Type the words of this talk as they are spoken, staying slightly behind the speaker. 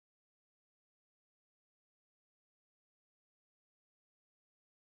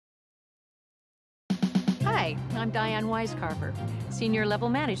Hi, I'm Diane Weiscarver, Senior Level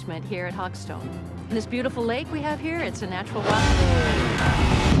Management here at Hogstone. This beautiful lake we have here, it's a natural rock.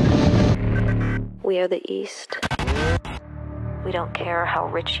 We are the East. We don't care how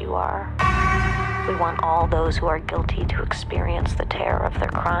rich you are. We want all those who are guilty to experience the terror of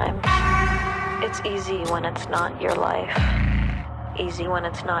their crimes. It's easy when it's not your life. Easy when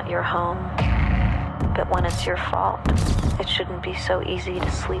it's not your home. But when it's your fault, it shouldn't be so easy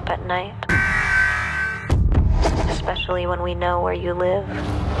to sleep at night. Especially when we know where you live.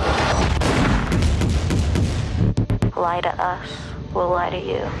 Lie to us, we'll lie to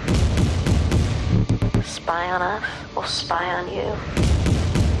you. Spy on us, we'll spy on you.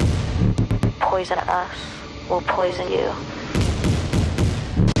 Poison us, we'll poison you.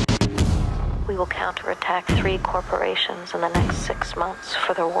 We will counterattack 3 corporations in the next 6 months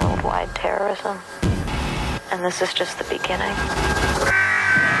for their worldwide terrorism. And this is just the beginning.